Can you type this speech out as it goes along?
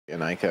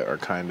and Ika are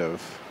kind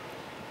of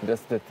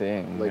That's the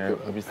thing. like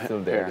We're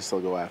still pair there. to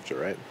still go after,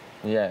 right?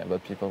 Yeah,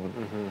 but people would.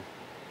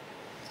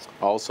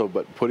 Also,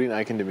 but putting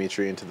Ike and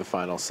Dimitri into the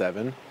final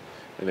 7,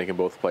 and they can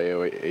both play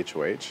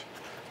HOH,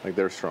 like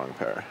they're a strong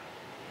pair.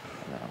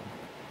 No.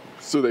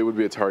 So they would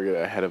be a target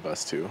ahead of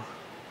us too.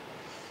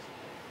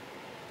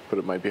 But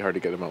it might be hard to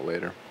get them out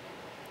later.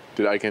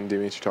 Did Ike and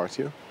Dimitri talk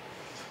to you?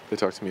 They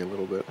talked to me a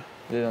little bit.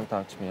 They didn't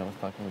talk to me. I was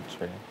talking with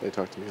Trey. They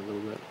talked to me a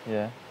little bit.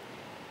 Yeah.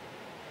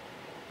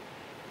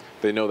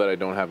 They know that I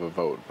don't have a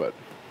vote, but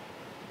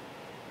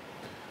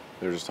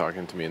they're just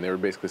talking to me, and they were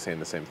basically saying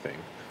the same thing.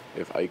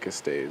 If Ika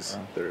stays,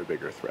 they're a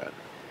bigger threat.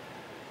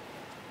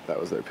 That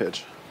was their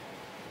pitch.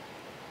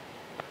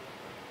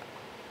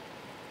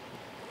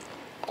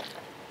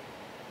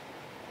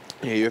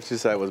 Yeah, you have to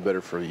decide what's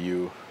better for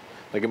you.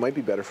 Like, it might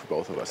be better for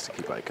both of us to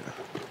keep Ika.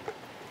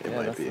 It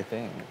might that's be. the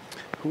thing.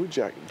 Who would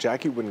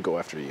Jackie wouldn't go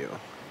after you.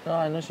 No,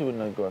 I know she would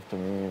not go after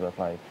me, but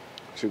like.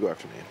 She would go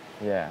after me.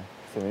 Yeah.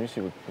 So maybe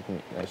she would put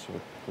me. She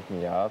would put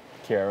me up.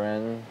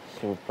 Karen,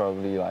 she would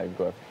probably like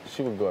go.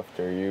 She would go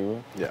after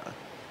you. Yeah.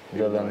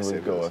 Dylan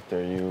would go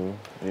after you.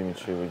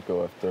 Dimitri would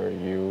go after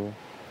you.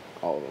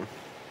 All of them.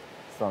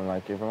 So I'm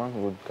like,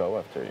 everyone would go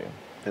after you.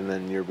 And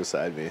then you're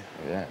beside me.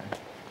 Yeah.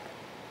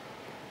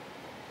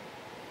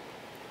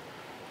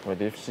 But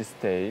if she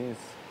stays,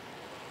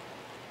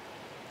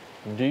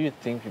 do you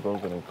think people are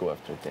gonna go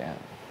after Dan?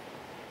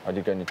 Are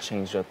they gonna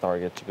change their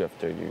target to go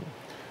after you?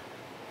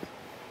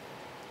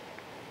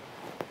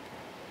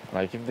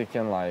 Like if they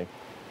can like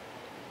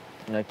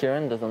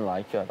Karen doesn't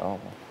like you at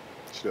all.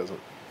 She doesn't.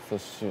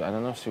 So I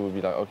don't know if she would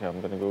be like, okay,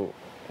 I'm gonna go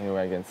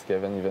anyway against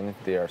Kevin, even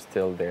if they are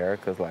still there,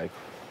 cause like.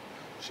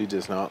 She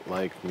does not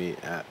like me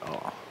at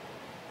all.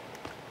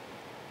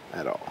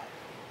 At all.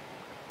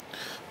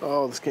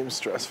 Oh, this game's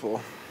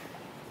stressful.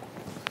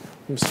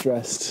 I'm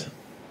stressed.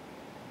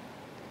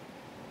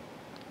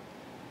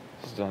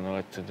 Just don't know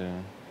what to do.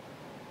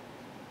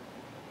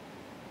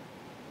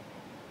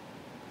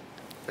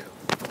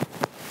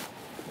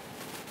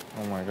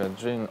 Oh my god,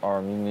 Dream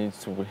Army needs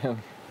to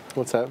win.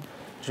 What's that?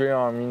 Dream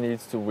Army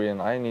needs to win.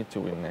 I need to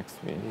win next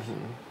week.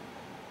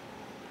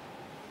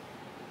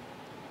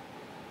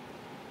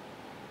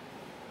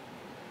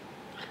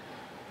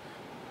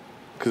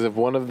 Because if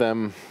one of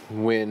them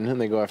win and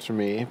they go after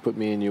me, put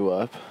me and you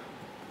up,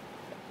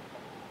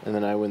 and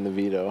then I win the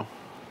veto,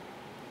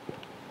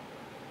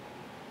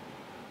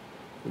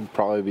 it'd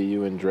probably be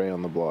you and Dre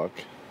on the block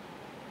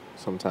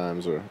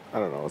sometimes, or I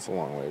don't know, it's a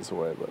long ways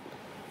away, but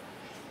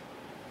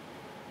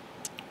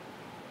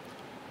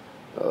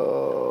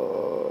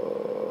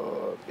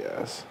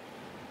yes.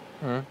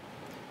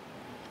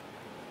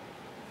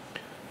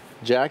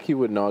 Jackie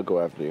would not go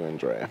after you and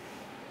Dre.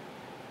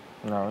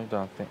 No, I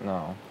don't think.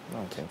 No, I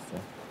don't think so.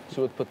 She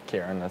would put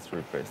Karen as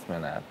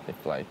replacement at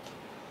if like.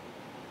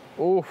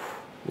 Oof.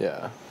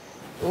 Yeah.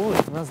 Oh,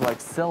 it smells like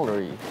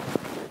celery.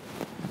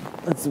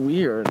 It's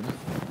weird.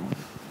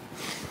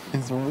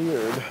 It's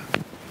weird.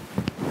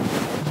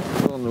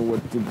 I don't know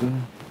what to do.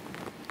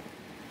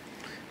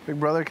 Big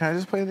brother, can I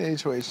just play the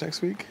HOH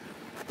next week?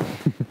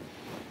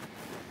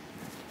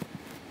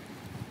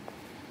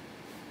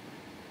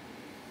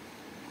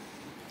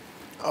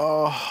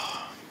 Oh.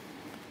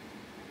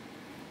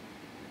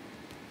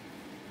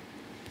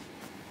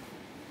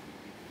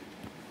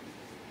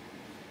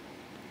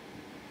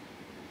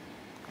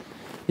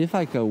 If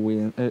I could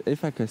win,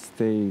 if I could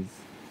stay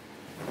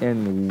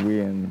and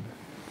win,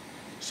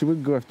 she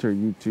would go after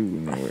you too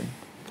in a way.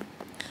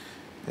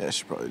 Yeah,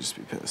 she'd probably just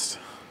be pissed.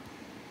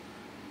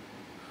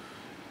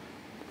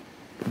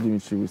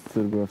 Dimitri would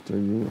still go after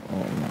you. Oh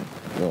my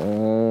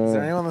god. Is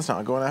there anyone that's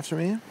not going after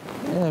me?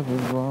 Yeah,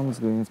 everyone's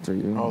going after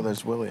you. Oh,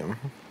 there's William.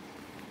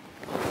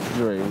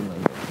 Dre would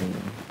not go after you.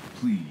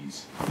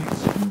 Please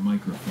fix your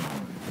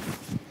microphone.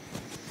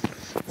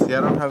 See,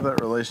 I don't have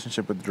that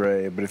relationship with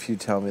Dre, but if you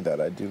tell me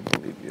that, I do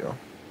believe you.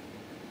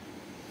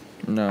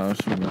 No,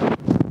 she would not.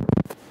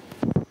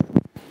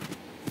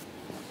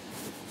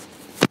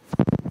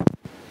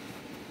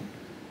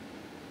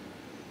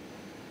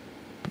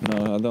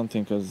 No, I don't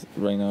think, because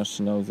right now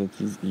she knows that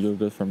you're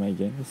good for my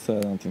game, so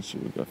I don't think she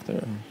would go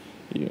after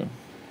you.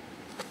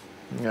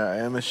 Yeah, I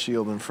am a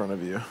shield in front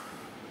of you.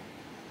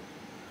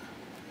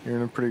 You're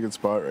in a pretty good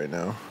spot right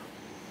now.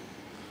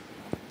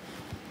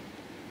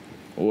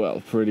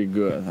 Well, pretty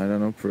good. I don't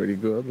know, pretty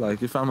good.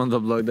 Like, if I'm on the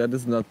block, that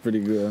is not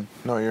pretty good.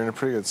 No, you're in a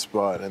pretty good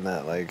spot in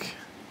that, like,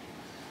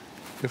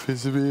 if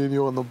it's me and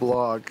you on the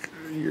block,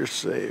 you're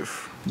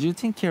safe. Do you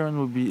think Karen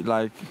would be,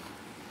 like,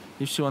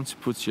 if she wants to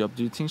put you up,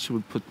 do you think she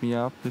would put me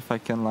up if I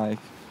can, like,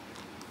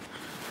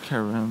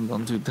 Karen,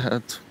 don't do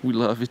that. We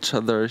love each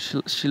other.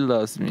 She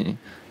loves me,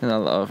 and I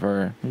love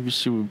her. Maybe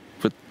she would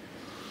put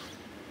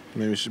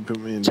Maybe she put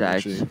me in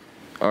Jackie. Dimitri.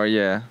 Or,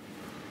 yeah.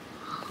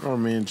 Or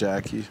me and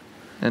Jackie.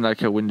 And,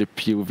 like, I win the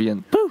POV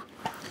and poof!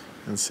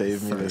 And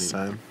save me this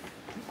time.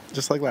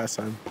 Just like last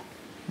time.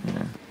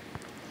 Yeah.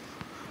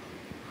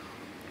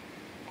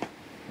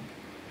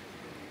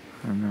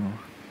 I know.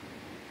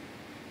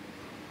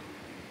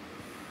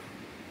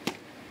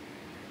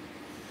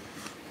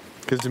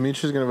 Because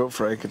Dimitri's going to vote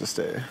for Ika to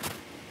stay.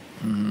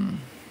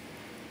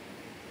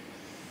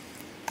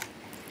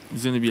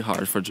 It's gonna be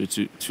hard for Joe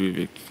to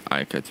evict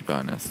Ika, to be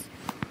honest.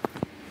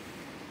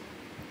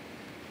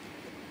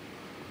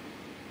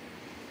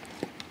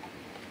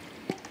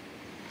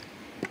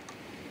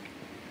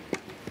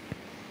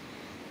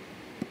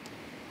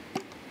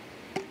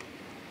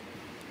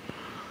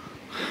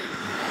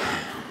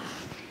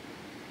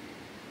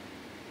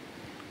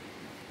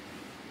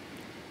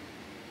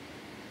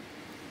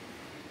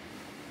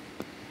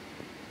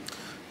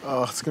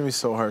 Oh, it's going to be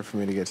so hard for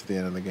me to get to the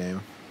end of the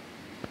game.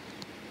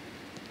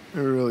 It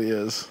really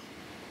is.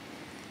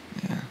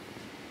 Yeah.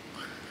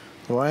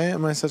 Why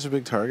am I such a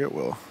big target,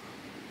 Will?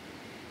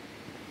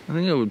 I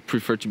think I would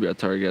prefer to be a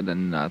target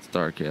than not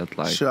target.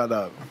 Like, Shut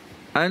up.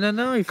 I don't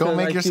know. If Go I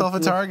make like yourself a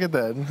it- target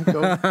then.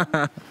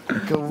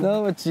 Go.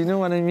 No, but you know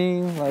what I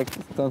mean. Like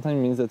sometimes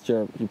it means that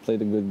you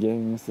played a good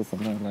game, so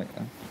something like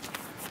that.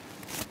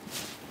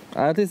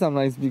 At least I'm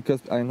like,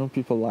 because I know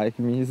people like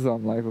me, so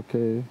I'm like,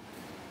 okay.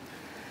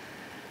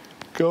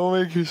 Go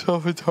make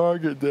yourself a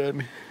target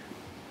then.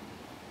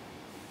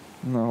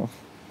 No.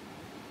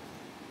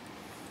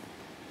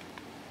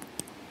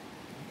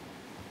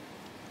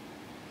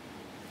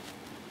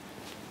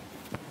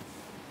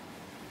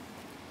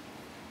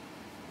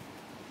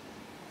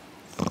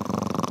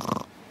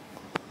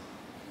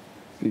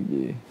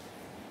 Biggie.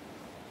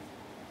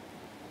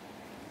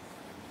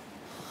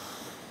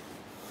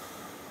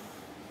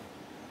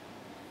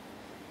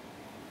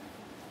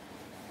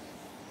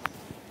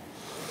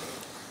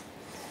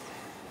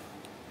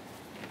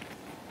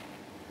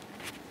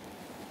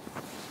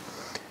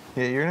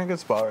 Yeah, you're in a good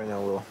spot right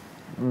now, Will.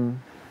 Mm.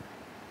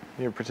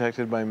 You're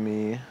protected by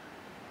me.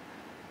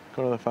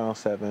 Go to the final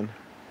 7.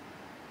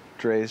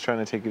 Dre's trying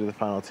to take you to the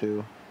final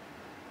 2.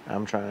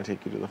 I'm trying to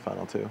take you to the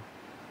final 2.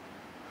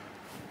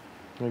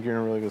 Like, you're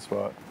in a really good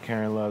spot.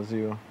 Karen loves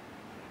you.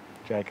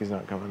 Jackie's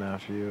not coming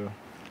after you.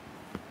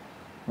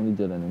 Only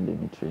Dylan and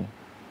Dimitri.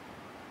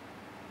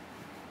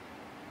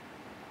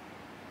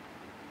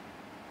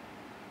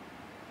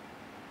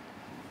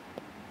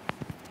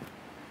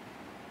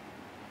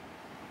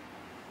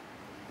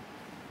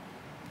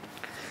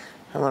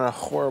 I'm in a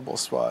horrible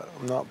spot.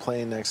 I'm not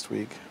playing next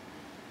week.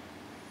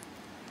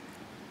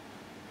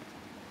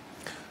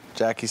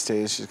 Jackie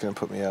stays. She's going to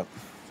put me up.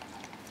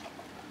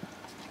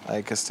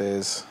 Ika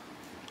stays.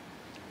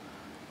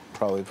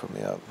 Probably put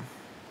me up.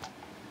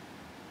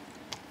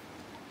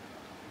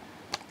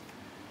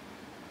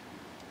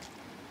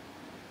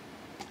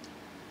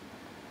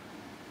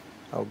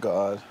 Oh,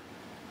 God.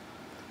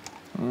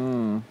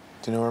 Mm.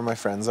 Do you know where my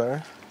friends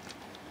are?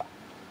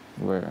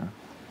 Where?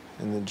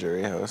 In the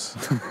jury house.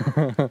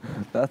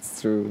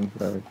 That's true.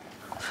 Sorry.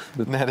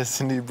 Netta,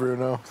 Cindy,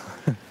 Bruno.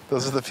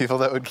 Those are the people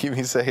that would keep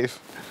me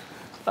safe.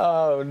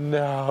 Oh,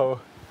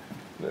 no.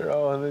 They're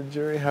all in the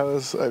jury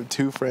house. I have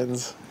 2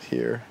 friends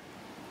here.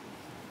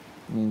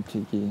 Me and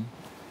Kiki.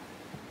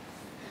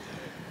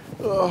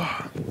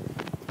 Oh.